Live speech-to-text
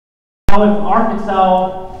of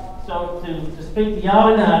Arkansas, so to speak to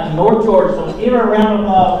y'all tonight in North Georgia. So give her a round of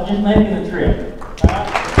applause for just making the trip.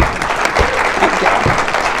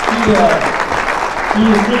 She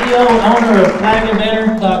is CEO and owner of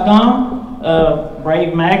flagandbanner.com,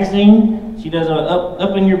 Brave Magazine. She does a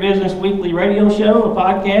Up in Your Business weekly radio show, a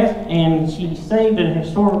podcast, and she saved a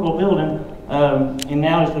historical building and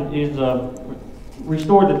now is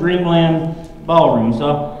restored the Dreamland Ballroom.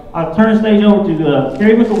 So I'll turn the stage over to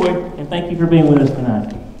Kerry McCoy, and thank you for being with us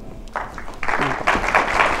tonight.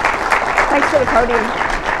 Thanks for the podium.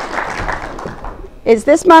 Is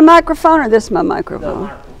this my microphone or this my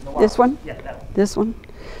microphone? This one? Yeah, that one. This one?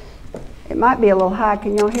 It might be a little high.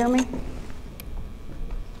 Can y'all hear me?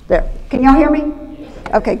 There. Can y'all hear me?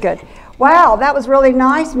 Okay, good. Wow, that was really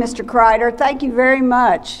nice, Mr. Kreider. Thank you very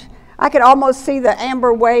much. I could almost see the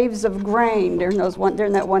amber waves of grain during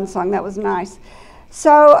that one song. That was nice.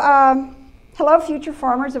 So, hello, future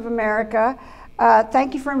farmers of America.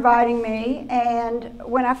 Thank you for inviting me. And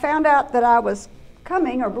when I found out that I was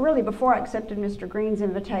coming, or really before I accepted Mr. Green's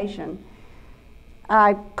invitation,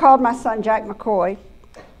 I called my son, Jack McCoy,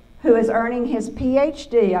 who is earning his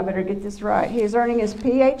PhD. I better get this right. He is earning his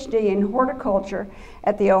PhD in horticulture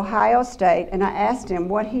at the Ohio State, and I asked him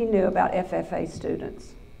what he knew about FFA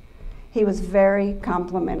students. He was very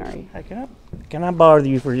complimentary. Hey, can I bother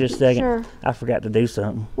you for just a second? Sure. I forgot to do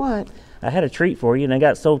something. What? I had a treat for you, and I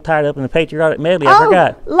got so tied up in the patriotic medley, I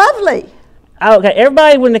forgot. Oh, lovely. Okay,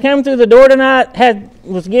 everybody, when they come through the door tonight,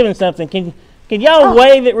 was given something. Can y'all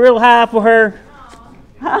wave it real high for her?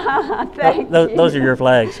 Thank you. Those are your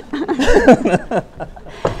flags. Well,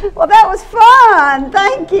 that was fun.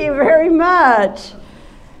 Thank you very much.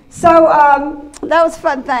 So that was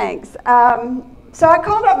fun. Thanks. So I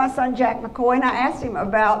called up my son, Jack McCoy, and I asked him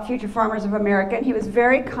about Future Farmers of America, and he was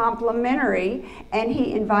very complimentary, and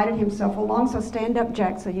he invited himself along. So stand up,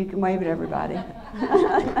 Jack, so you can wave at everybody.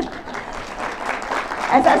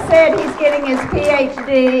 As I said, he's getting his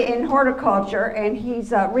PhD in horticulture, and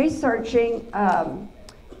he's researching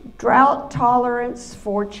drought tolerance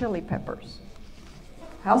for chili peppers.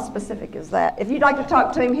 How specific is that? If you'd like to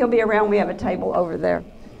talk to him, he'll be around. We have a table over there.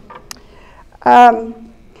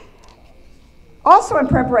 Also in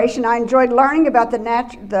preparation, I enjoyed learning about the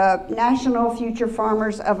National Future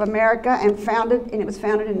Farmers of America, and it was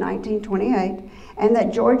founded in 1928, and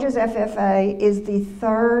that Georgia's FFA is the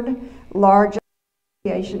third largest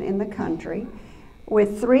association in the country,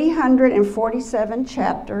 with 347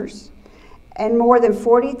 chapters and more than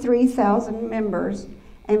 43,000 members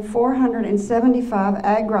and 475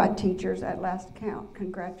 agri teachers at last count.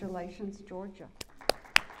 Congratulations, Georgia.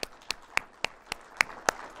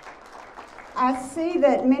 I see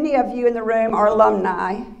that many of you in the room are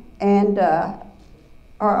alumni and are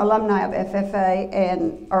alumni of FFA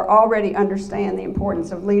and are already understand the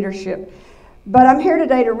importance of leadership. But I'm here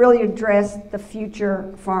today to really address the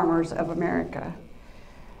future farmers of America.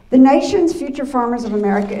 The nation's Future Farmers of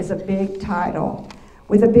America is a big title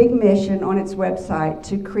with a big mission on its website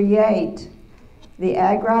to create the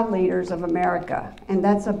agri leaders of America, and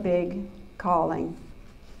that's a big calling.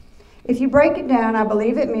 If you break it down, I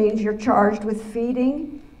believe it means you're charged with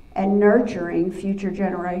feeding and nurturing future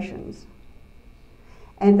generations,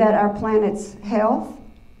 and that our planet's health,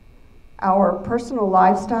 our personal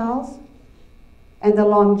lifestyles, and the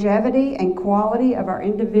longevity and quality of our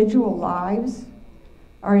individual lives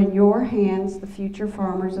are in your hands, the future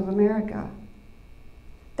farmers of America.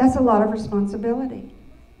 That's a lot of responsibility.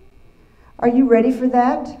 Are you ready for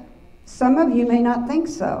that? Some of you may not think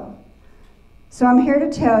so. So I'm here to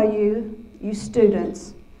tell you, you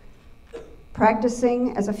students,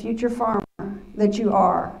 practicing as a future farmer, that you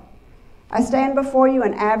are. I stand before you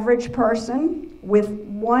an average person with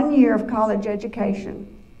 1 year of college education,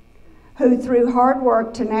 who through hard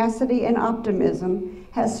work, tenacity, and optimism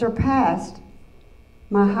has surpassed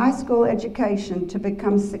my high school education to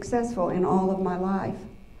become successful in all of my life.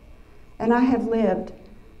 And I have lived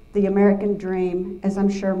the American dream, as I'm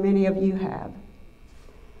sure many of you have.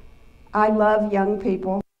 I love young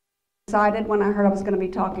people. I was excited when I heard I was going to be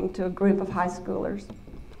talking to a group of high schoolers.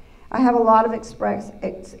 I have a lot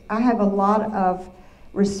of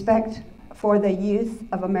respect for the youth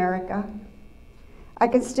of America. I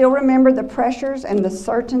can still remember the pressures and the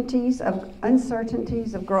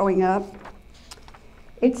uncertainties of growing up.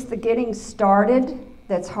 It's the getting started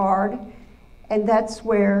that's hard, and that's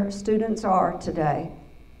where students are today.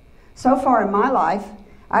 So far in my life,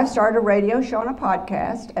 I've started a radio show and a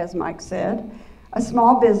podcast, as Mike said, a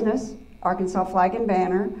small business, Arkansas Flag and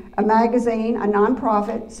Banner, a magazine, a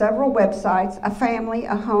nonprofit, several websites, a family,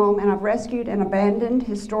 a home, and I've rescued an abandoned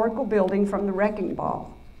historical building from the wrecking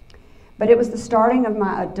ball. But it was the starting of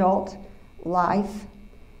my adult life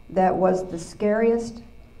that was the scariest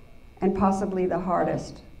and possibly the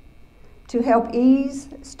hardest. To help ease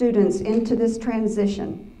students into this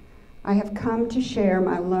transition, I have come to share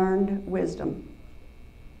my learned wisdom.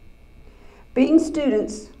 Being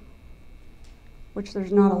students, which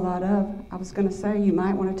there's not a lot of, I was going to say you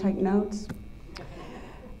might want to take notes.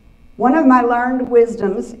 One of my learned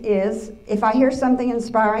wisdoms is if I hear something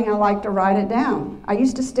inspiring, I like to write it down. I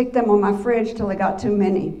used to stick them on my fridge till I got too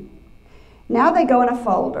many. Now they go in a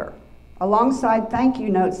folder alongside thank you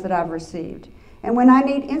notes that I've received. And when I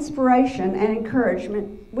need inspiration and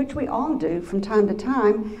encouragement, which we all do from time to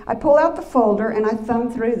time, I pull out the folder and I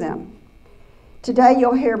thumb through them. Today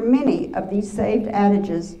you'll hear many of these saved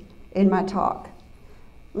adages in my talk.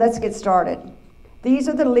 Let's get started. These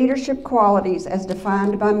are the leadership qualities as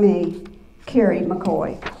defined by me, Kerry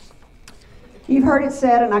McCoy. You've heard it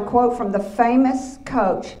said, and I quote from the famous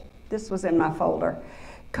coach, this was in my folder,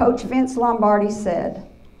 Coach Vince Lombardi said,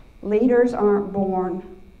 "Leaders aren't born,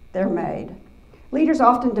 they're made." Leaders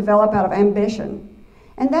often develop out of ambition,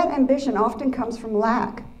 and that ambition often comes from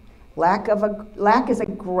lack. Lack is a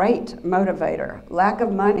great motivator. Lack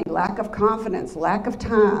of money, lack of confidence, lack of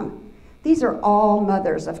time. These are all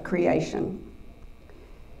mothers of creation.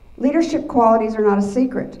 Leadership qualities are not a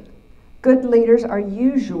secret. Good leaders are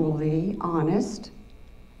usually honest,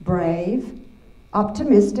 brave,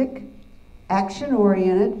 optimistic,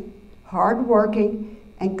 action-oriented, hard-working,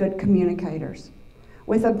 and good communicators,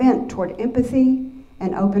 with a bent toward empathy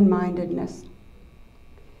and open-mindedness.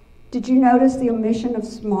 Did you notice the omission of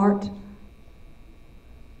smart?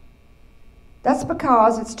 That's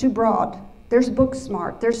because it's too broad. There's book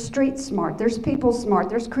smart, there's street smart, there's people smart,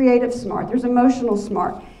 there's creative smart, there's emotional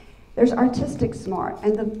smart, there's artistic smart,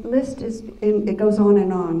 and the list it goes on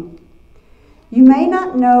and on. You may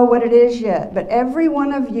not know what it is yet, but every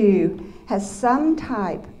one of you has some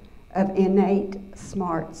type of innate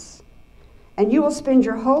smarts. And you will spend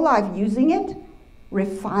your whole life using it,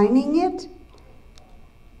 refining it,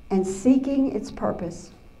 and seeking its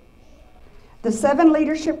purpose. The 7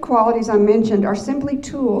 leadership qualities I mentioned are simply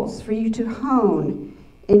tools for you to hone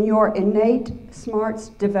in your innate smarts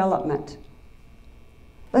development.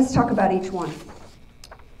 Let's talk about each one.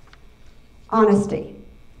 Honesty.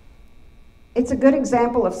 It's a good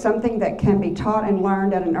example of something that can be taught and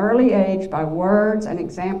learned at an early age by words and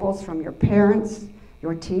examples from your parents,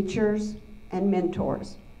 your teachers, and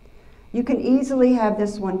mentors. You can easily have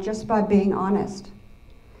this one just by being honest.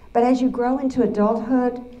 But as you grow into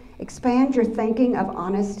adulthood, expand your thinking of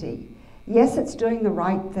honesty. Yes, it's doing the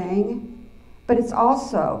right thing, but it's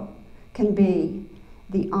also can be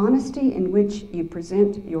the honesty in which you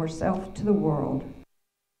present yourself to the world.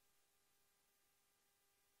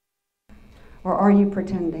 Or are you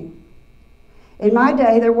pretending? In my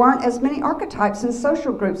day, there weren't as many archetypes in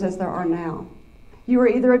social groups as there are now. You were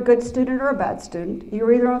either a good student or a bad student. You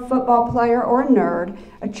were either a football player or a nerd,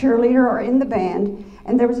 a cheerleader or in the band,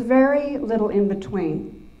 and there was very little in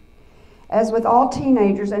between. As with all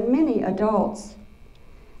teenagers and many adults,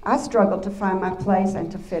 I struggled to find my place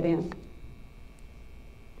and to fit in.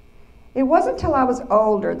 It wasn't until I was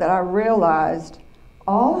older that I realized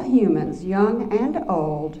all humans, young and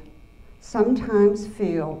old, sometimes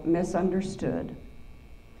feel misunderstood.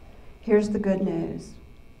 Here's the good news.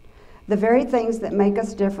 The very things that make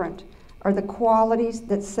us different are the qualities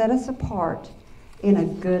that set us apart in a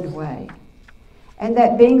good way. And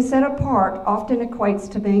that being set apart often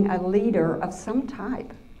equates to being a leader of some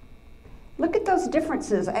type. Look at those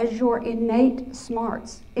differences as your innate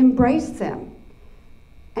smarts. Embrace them.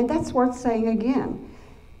 And that's worth saying again.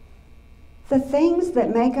 The things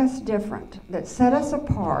that make us different, that set us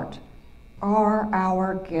apart, are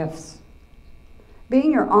our gifts.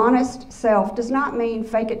 Being your honest self does not mean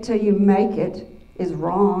fake it till you make it is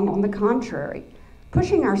wrong. On the contrary,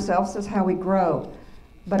 pushing ourselves is how we grow.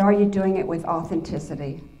 But are you doing it with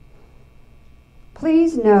authenticity?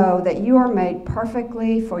 Please know that you are made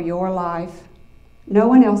perfectly for your life, no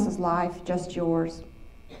one else's life, just yours.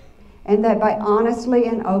 And that by honestly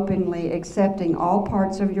and openly accepting all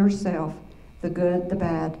parts of yourself, the good, the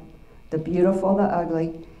bad, the beautiful, the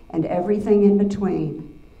ugly, and everything in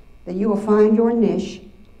between, that you will find your niche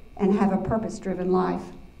and have a purpose-driven life.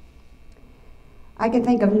 I can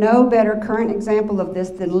think of no better current example of this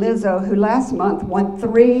than Lizzo, who last month won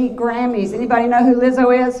 3 Grammys. Anybody know who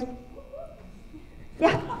Lizzo is?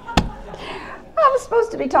 Yeah. I was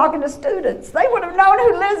supposed to be talking to students. They would have known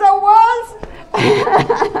who Lizzo was.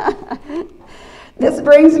 This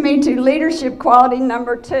brings me to leadership quality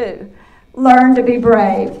number 2. Learn to be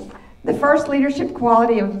brave. The first leadership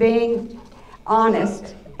quality of being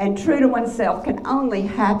honest and true to oneself can only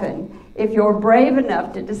happen if you're brave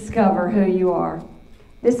enough to discover who you are.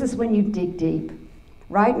 This is when you dig deep.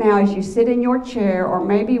 Right now, as you sit in your chair, or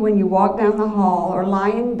maybe when you walk down the hall, or lie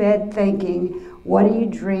in bed thinking, what do you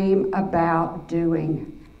dream about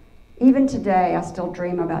doing? Even today, I still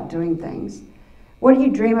dream about doing things. What do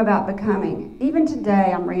you dream about becoming? Even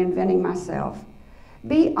today, I'm reinventing myself.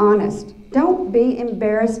 Be honest. Don't be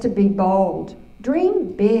embarrassed to be bold.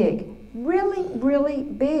 Dream big, really, really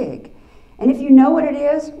big. And if you know what it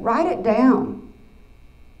is, write it down.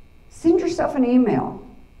 Send yourself an email.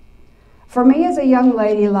 For me, as a young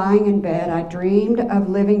lady lying in bed, I dreamed of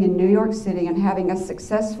living in New York City and having a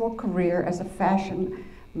successful career as a fashion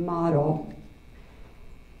model.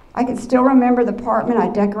 I can still remember the apartment I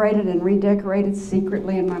decorated and redecorated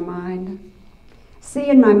secretly in my mind. See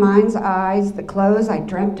in my mind's eyes the clothes I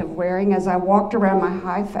dreamt of wearing as I walked around my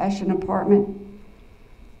high fashion apartment.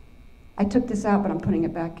 I took this out, but I'm putting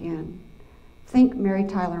it back in. Think Mary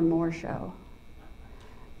Tyler Moore Show.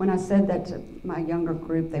 When I said that to my younger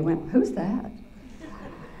group, they went, "Who's that?"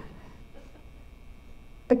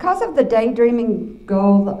 Because of the daydreaming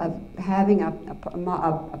goal of having an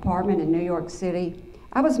apartment in New York City,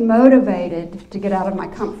 I was motivated to get out of my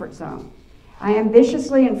comfort zone. I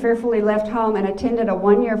ambitiously and fearfully left home and attended a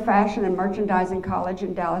one-year fashion and merchandising college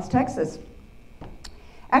in Dallas, Texas.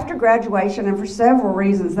 After graduation, and for several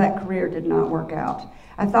reasons, that career did not work out.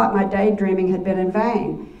 I thought my daydreaming had been in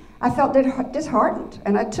vain. I felt disheartened,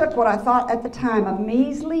 and I took what I thought at the time a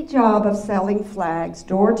measly job of selling flags,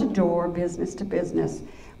 door to door, business to business.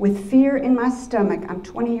 With fear in my stomach, I'm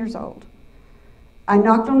 20 years old. I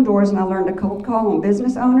knocked on doors and I learned to cold call on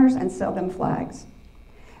business owners and sell them flags.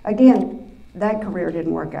 Again, that career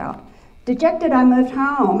didn't work out. Dejected, I moved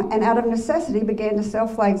home and out of necessity began to sell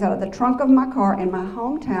flags out of the trunk of my car in my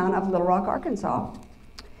hometown of Little Rock, Arkansas.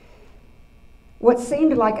 What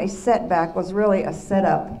seemed like a setback was really a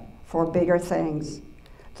setup for bigger things.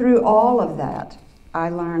 Through all of that, I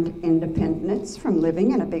learned independence from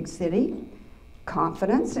living in a big city,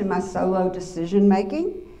 confidence in my solo decision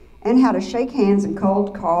making, and how to shake hands and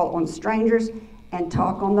cold call on strangers and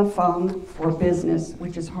talk on the phone for business,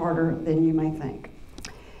 which is harder than you may think.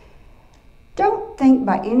 Don't think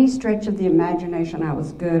by any stretch of the imagination I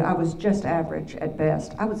was good. I was just average at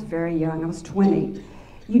best. I was very young. I was 20.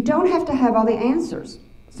 You don't have to have all the answers,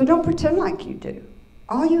 so don't pretend like you do.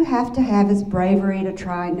 All you have to have is bravery to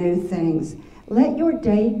try new things. Let your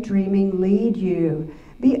daydreaming lead you.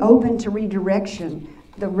 Be open to redirection.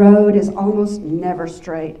 The road is almost never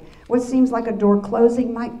straight. What seems like a door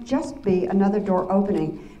closing might just be another door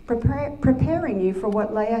opening, preparing you for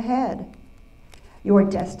what lay ahead. Your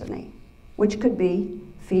destiny, which could be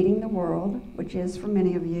feeding the world, which is for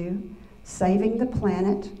many of you, saving the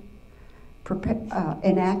planet,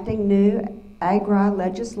 enacting new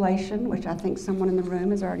agri-legislation, which I think someone in the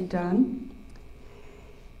room has already done.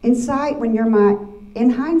 In hindsight, when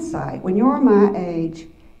you're my age,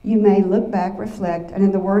 you may look back, reflect, and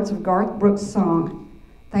in the words of Garth Brooks' song,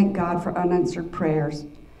 thank God for unanswered prayers.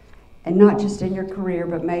 And not just in your career,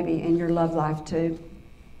 but maybe in your love life too.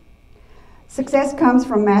 Success comes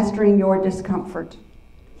from mastering your discomfort.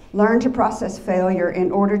 Learn to process failure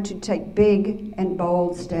in order to take big and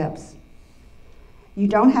bold steps. You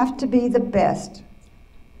don't have to be the best.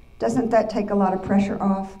 Doesn't that take a lot of pressure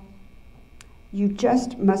off? You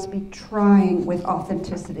just must be trying with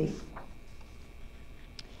authenticity.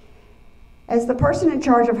 As the person in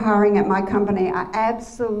charge of hiring at my company, I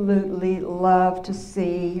absolutely love to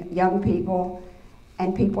see young people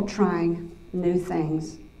and people trying new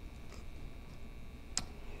things.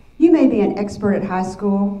 You may be an expert at high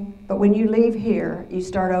school, but when you leave here, you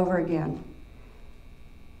start over again.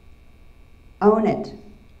 Own it.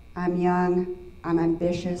 I'm young, I'm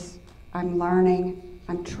ambitious, I'm learning,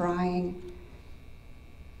 I'm trying.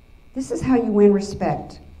 This is how you win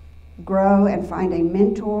respect. Grow and find a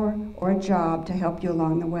mentor or a job to help you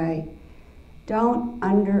along the way. Don't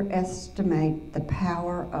underestimate the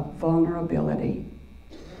power of vulnerability.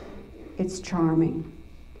 It's charming.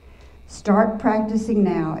 Start practicing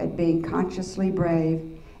now at being consciously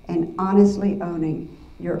brave and honestly owning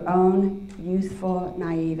your own youthful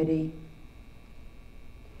naivety.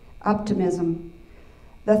 Optimism.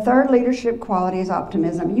 The third leadership quality is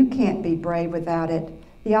optimism. You can't be brave without it.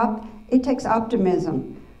 It takes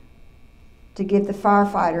optimism to give the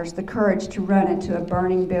firefighters the courage to run into a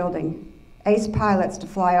burning building, ace pilots to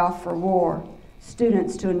fly off for war,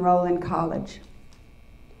 students to enroll in college.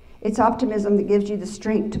 It's optimism that gives you the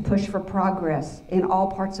strength to push for progress in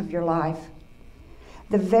all parts of your life.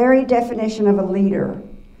 The very definition of a leader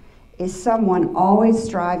is someone always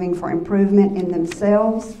striving for improvement in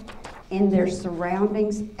themselves, in their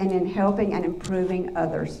surroundings, and in helping and improving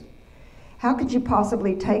others. How could you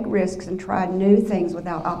possibly take risks and try new things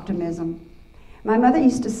without optimism? My mother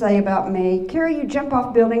used to say about me, Kerry, you jump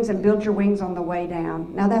off buildings and build your wings on the way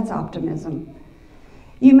down. Now that's optimism.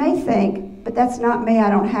 You may think, but that's not me, I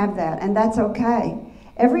don't have that, and that's okay.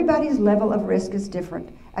 Everybody's level of risk is different.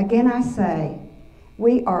 Again, I say,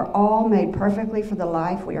 we are all made perfectly for the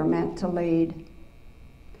life we are meant to lead.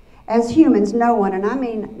 As humans, no one, and I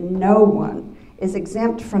mean no one, is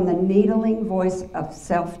exempt from the needling voice of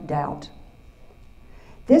self-doubt.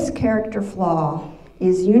 This character flaw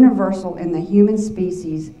is universal in the human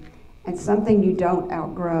species and something you don't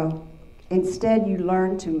outgrow. Instead, you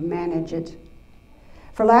learn to manage it.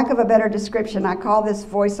 For lack of a better description, I call this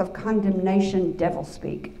voice of condemnation devil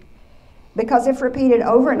speak. Because if repeated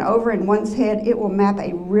over and over in one's head, it will map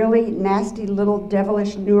a really nasty little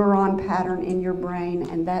devilish neuron pattern in your brain,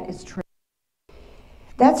 and that is true.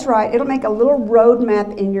 That's right, it'll make a little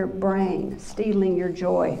roadmap in your brain, stealing your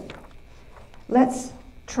joy. Let's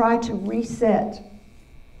try to reset.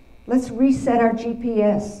 Let's reset our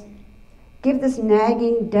GPS. Give this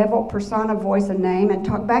nagging devil persona voice a name and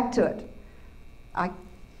talk back to it. I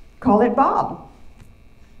call it Bob.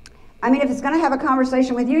 I mean, if it's going to have a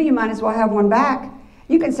conversation with you, you might as well have one back.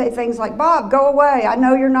 You can say things like, Bob, go away. I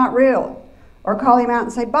know you're not real. Or call him out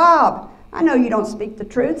and say, Bob, I know you don't speak the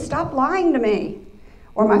truth. Stop lying to me.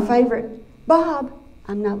 Or my favorite, Bob,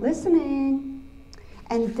 I'm not listening.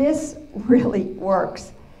 And this really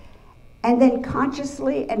works. And then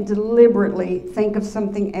consciously and deliberately think of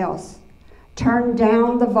something else. Turn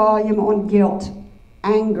down the volume on guilt,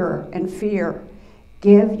 anger, and fear.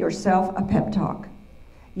 Give yourself a pep talk.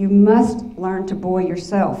 You must learn to buoy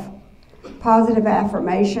yourself. Positive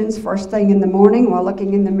affirmations first thing in the morning while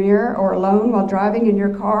looking in the mirror or alone while driving in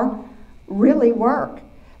your car really work.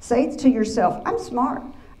 Say to yourself, I'm smart,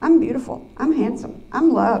 I'm beautiful, I'm handsome,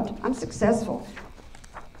 I'm loved, I'm successful.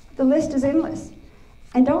 The list is endless.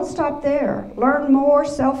 And don't stop there. Learn more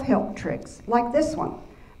self-help tricks like this one.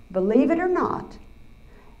 Believe it or not,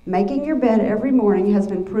 making your bed every morning has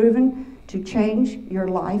been proven to change your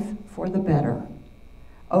life for the better.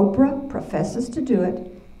 Oprah professes to do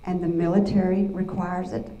it, and the military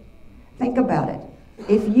requires it. Think about it.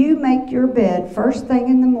 If you make your bed first thing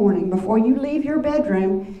in the morning before you leave your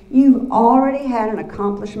bedroom, you've already had an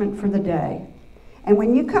accomplishment for the day. And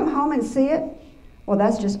when you come home and see it, well,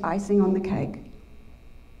 that's just icing on the cake.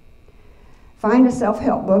 Find a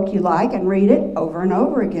self-help book you like and read it over and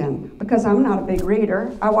over again. Because I'm not a big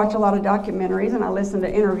reader, I watch a lot of documentaries and I listen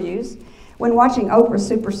to interviews. When watching Oprah's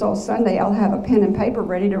Super Soul Sunday, I'll have a pen and paper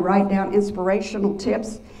ready to write down inspirational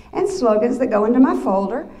tips and slogans that go into my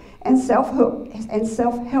folder and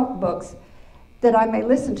self-help books that I may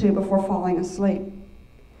listen to before falling asleep.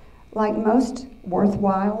 Like most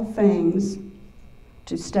worthwhile things,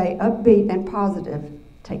 to stay upbeat and positive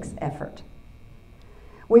takes effort.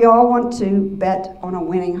 We all want to bet on a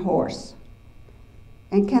winning horse.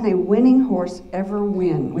 And can a winning horse ever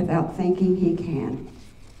win without thinking he can?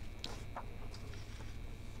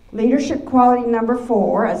 Leadership quality number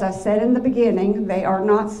 4, as I said in the beginning, they are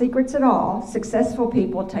not secrets at all. Successful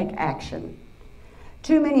people take action.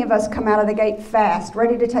 Too many of us come out of the gate fast,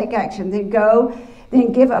 ready to take action, then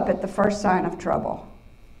give up at the first sign of trouble.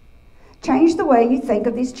 Change the way you think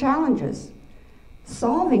of these challenges.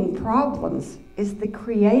 Solving problems is the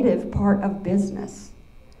creative part of business.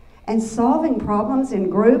 And solving problems in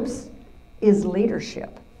groups is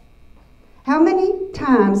leadership. How many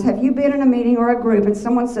times have you been in a meeting or a group and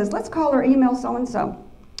someone says, let's call or email so-and-so,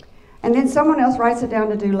 and then someone else writes it down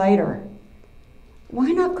to do later?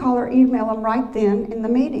 Why not call or email them right then in the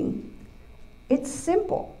meeting? It's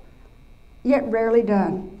simple, yet rarely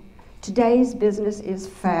done. Today's business is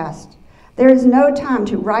fast. There is no time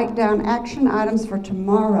to write down action items for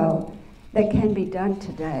tomorrow that can be done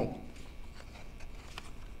today.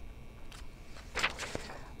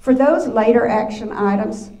 For those later action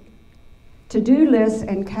items, to-do lists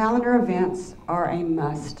and calendar events are a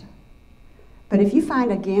must. But if you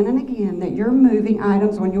find again and again that you're moving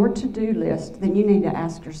items on your to-do list, then you need to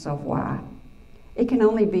ask yourself why. It can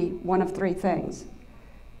only be one of 3 things.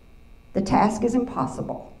 The task is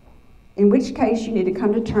impossible, in which case you need to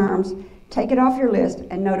come to terms, take it off your list,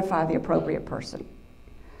 and notify the appropriate person.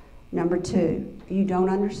 Number 2, you don't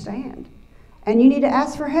understand, and you need to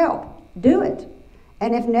ask for help. Do it.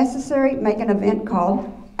 And if necessary, make an event called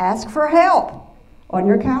Ask for Help on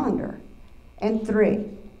your calendar. And 3,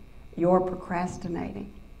 you're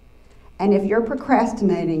procrastinating. And if you're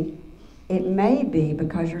procrastinating, it may be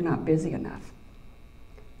because you're not busy enough.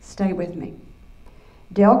 Stay with me.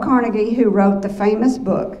 Dale Carnegie, who wrote the famous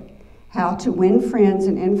book, How to Win Friends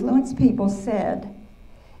and Influence People, said,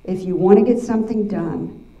 if you want to get something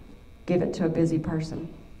done, give it to a busy person.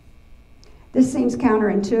 This seems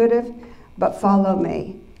counterintuitive, but follow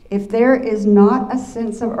me. If there is not a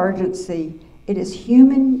sense of urgency, it is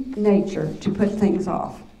human nature to put things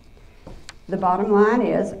off. The bottom line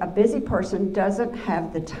is, a busy person doesn't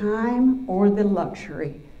have the time or the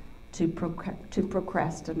luxury to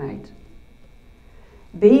procrastinate.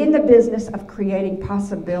 Be in the business of creating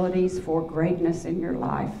possibilities for greatness in your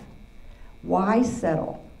life. Why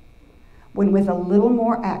settle when with a little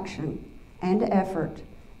more action and effort,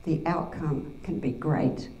 the outcome can be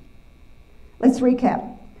great? Let's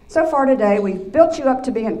recap. So far today, we've built you up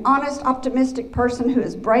to be an honest, optimistic person who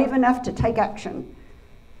is brave enough to take action.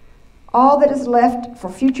 All that is left for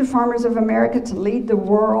future farmers of America to lead the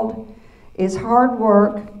world is hard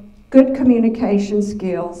work, good communication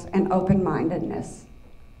skills, and open-mindedness.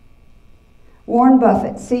 Warren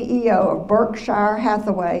Buffett, CEO of Berkshire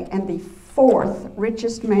Hathaway and the fourth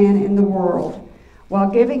richest man in the world, while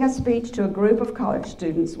giving a speech to a group of college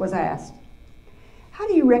students, was asked, "How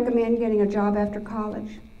do you recommend getting a job after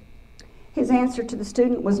college?" His answer to the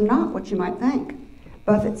student was not what you might think.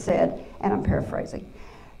 Buffett said, and I'm paraphrasing,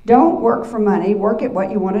 "Don't work for money, work at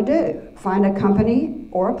what you want to do. Find a company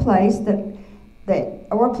or a place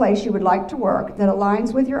you would like to work that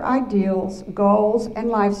aligns with your ideals, goals, and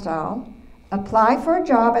lifestyle. Apply for a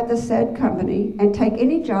job at the said company and take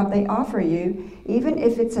any job they offer you, even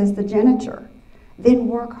if it's as the janitor. Then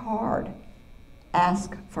work hard.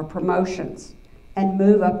 Ask for promotions and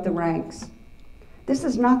move up the ranks." This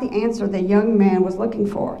is not the answer the young man was looking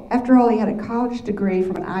for. After all, he had a college degree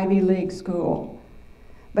from an Ivy League school.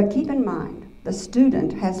 But keep in mind, the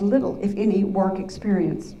student has little, if any, work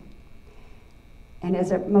experience. And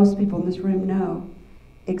as most people in this room know,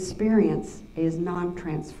 experience is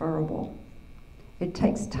non-transferable. It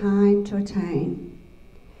takes time to attain.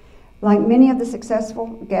 Like many of the successful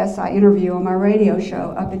guests I interview on my radio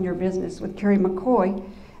show, Up in Your Business with Kerry McCoy,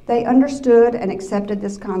 they understood and accepted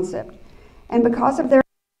this concept. And because of their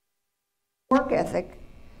work ethic,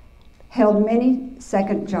 held many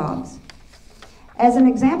second jobs. As an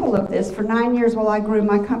example of this, for 9 years while I grew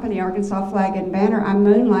my company, Arkansas Flag and Banner, I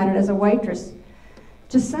moonlighted as a waitress.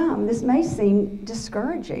 To some, this may seem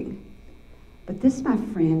discouraging, but this, my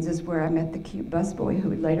friends, is where I met the cute busboy who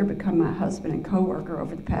would later become my husband and co-worker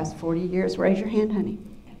over the past 40 years. Raise your hand, honey.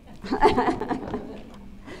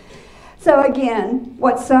 So again,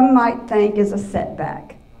 what some might think is a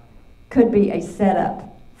setback could be a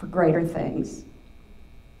setup for greater things.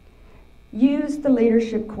 Use the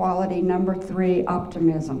leadership quality number 3,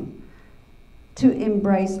 optimism, to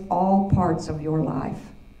embrace all parts of your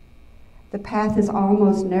life. The path is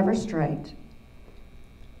almost never straight,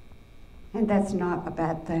 and that's not a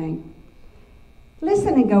bad thing.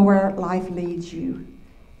 Listen and go where life leads you.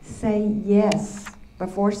 Say yes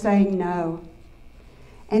before saying no.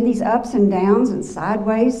 And these ups and downs and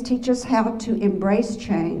sideways teach us how to embrace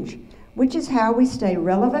change, which is how we stay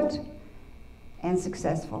relevant and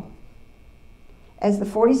successful. As the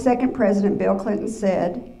 42nd President Bill Clinton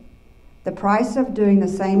said, the price of doing the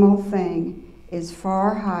same old thing is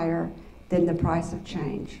far higher than the price of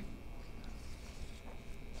change.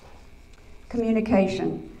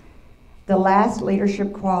 Communication. The last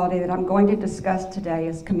leadership quality that I'm going to discuss today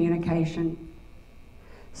is communication.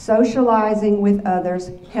 Socializing with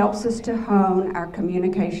others helps us to hone our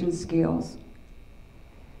communication skills.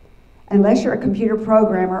 Unless you're a computer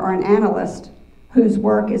programmer or an analyst whose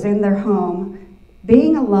work is in their home,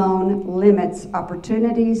 being alone limits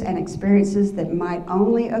opportunities and experiences that might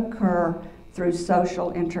only occur through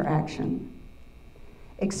social interaction.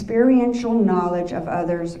 Experiential knowledge of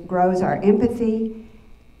others grows our empathy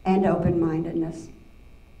and open-mindedness.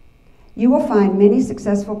 You will find many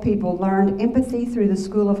successful people learned empathy through the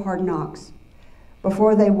School of Hard Knocks.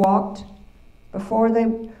 Before they walked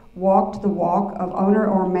the walk of owner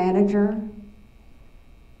or manager,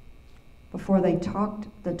 before they talked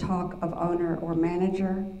the talk of owner or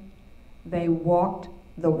manager, they walked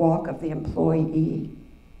the walk of the employee.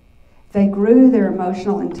 They grew their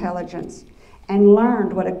emotional intelligence and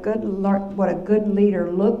learned what a good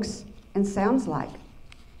leader looks and sounds like.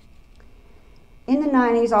 In the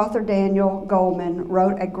 90s, author Daniel Goleman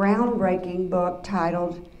wrote a groundbreaking book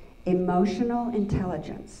titled Emotional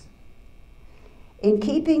Intelligence. In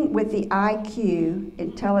keeping with the IQ,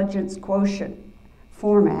 intelligence quotient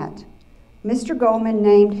format, Mr. Goleman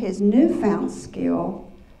named his newfound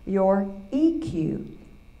skill your EQ,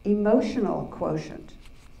 emotional quotient.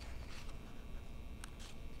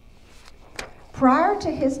 Prior to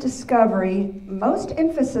his discovery, most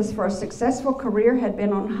emphasis for a successful career had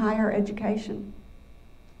been on higher education.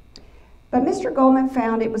 But Mr. Goleman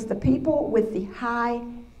found it was the people with the high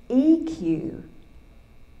EQ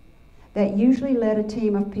that usually led a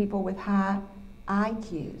team of people with high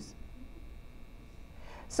IQs.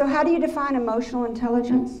 So how do you define emotional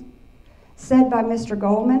intelligence? Said by Mr.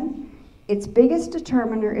 Goldman, its biggest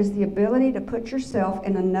determiner is the ability to put yourself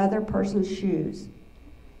in another person's shoes.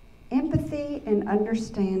 Empathy and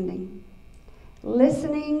understanding.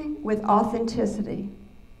 Listening with authenticity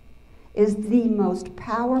is the most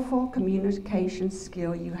powerful communication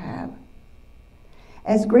skill you have.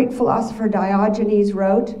 As Greek philosopher Diogenes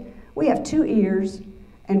wrote, we have 2 ears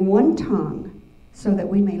and 1 tongue so that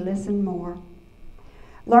we may listen more.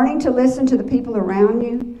 Learning to listen to the people around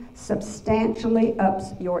you substantially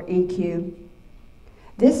ups your EQ.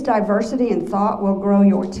 This diversity in thought will grow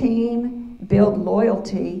your team, build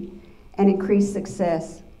loyalty, and increase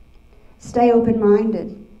success. Stay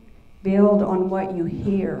open-minded. Build on what you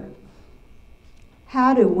hear.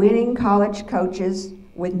 How do winning college coaches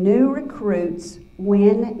with new recruits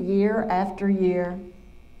win year after year?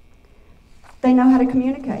 They know how to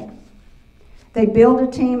communicate. They build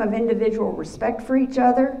a team of individual respect for each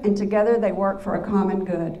other, and together they work for a common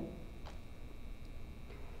good.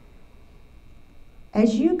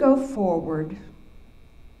 As you go forward,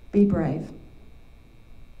 be brave.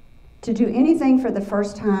 To do anything for the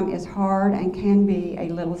first time is hard and can be a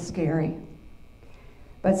little scary.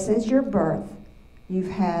 But since your birth,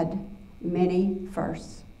 you've had many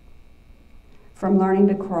firsts. From learning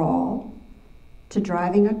to crawl, to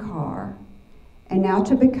driving a car, and now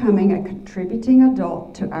to becoming a contributing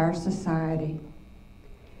adult to our society.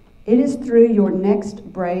 It is through your next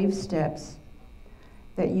brave steps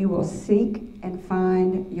that you will seek and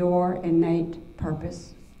find your innate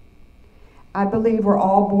purpose. I believe we're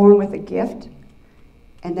all born with a gift,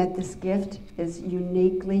 and that this gift is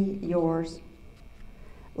uniquely yours.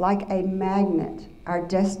 Like a magnet, our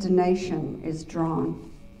destination is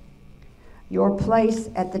drawn. Your place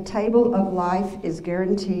at the table of life is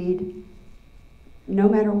guaranteed, no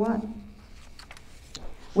matter what.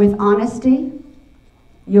 With honesty,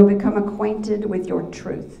 you'll become acquainted with your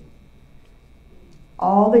truth.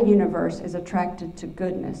 All the universe is attracted to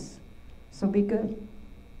goodness, so be good.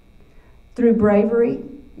 Through bravery,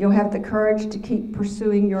 you'll have the courage to keep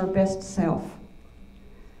pursuing your best self.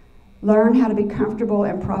 Learn how to be comfortable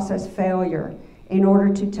and process failure in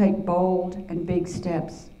order to take bold and big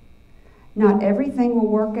steps. Not everything will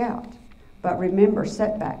work out, but remember,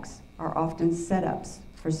 setbacks are often setups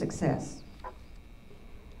for success.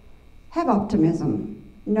 Have optimism.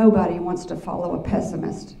 Nobody wants to follow a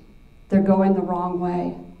pessimist. They're going the wrong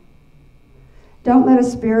way. Don't let a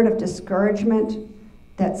spirit of discouragement,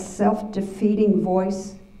 that self-defeating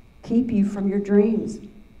voice, keep you from your dreams.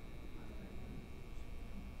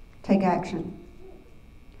 Take action.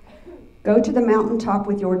 Go to the mountaintop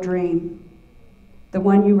with your dream, the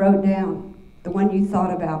one you wrote down, the one you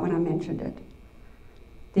thought about when I mentioned it.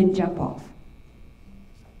 Then jump off.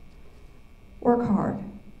 Work hard.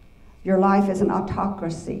 Your life is an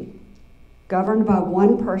autocracy, governed by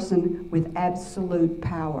one person with absolute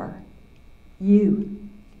power, you.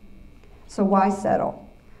 So why settle,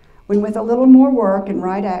 when with a little more work and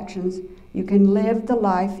right actions, you can live the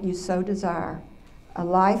life you so desire, a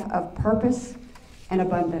life of purpose and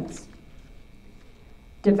abundance.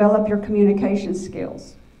 Develop your communication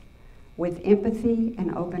skills with empathy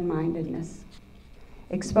and open-mindedness.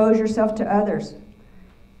 Expose yourself to others.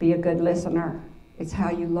 Be a good listener. It's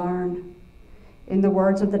how you learn. In the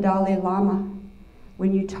words of the Dalai Lama,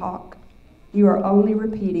 when you talk, you are only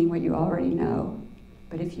repeating what you already know.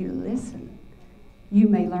 But if you listen, you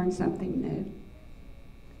may learn something new.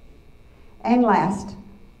 And last,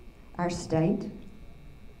 our state,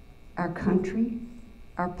 our country,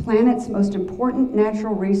 our planet's most important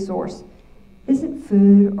natural resource isn't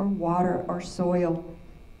food or water or soil.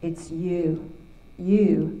 It's you.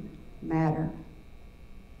 You matter.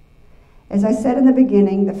 As I said in the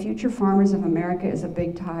beginning, the Future Farmers of America is a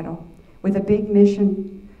big title with a big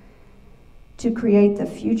mission to create the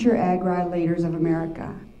future agri leaders of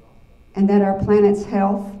America, and that our planet's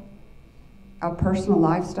health, our personal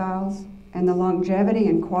lifestyles, and the longevity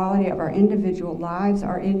and quality of our individual lives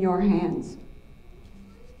are in your hands.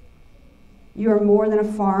 You are more than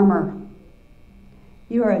a farmer.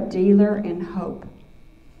 You are a dealer in hope.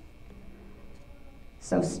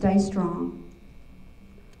 So stay strong,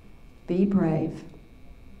 be brave,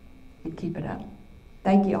 and keep it up.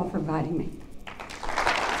 Thank you all for inviting me.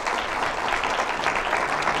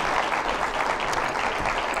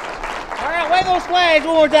 All right, wave those flags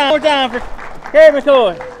one more time for Kerry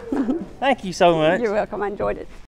McCoy. Thank you so much. You're welcome. I enjoyed it.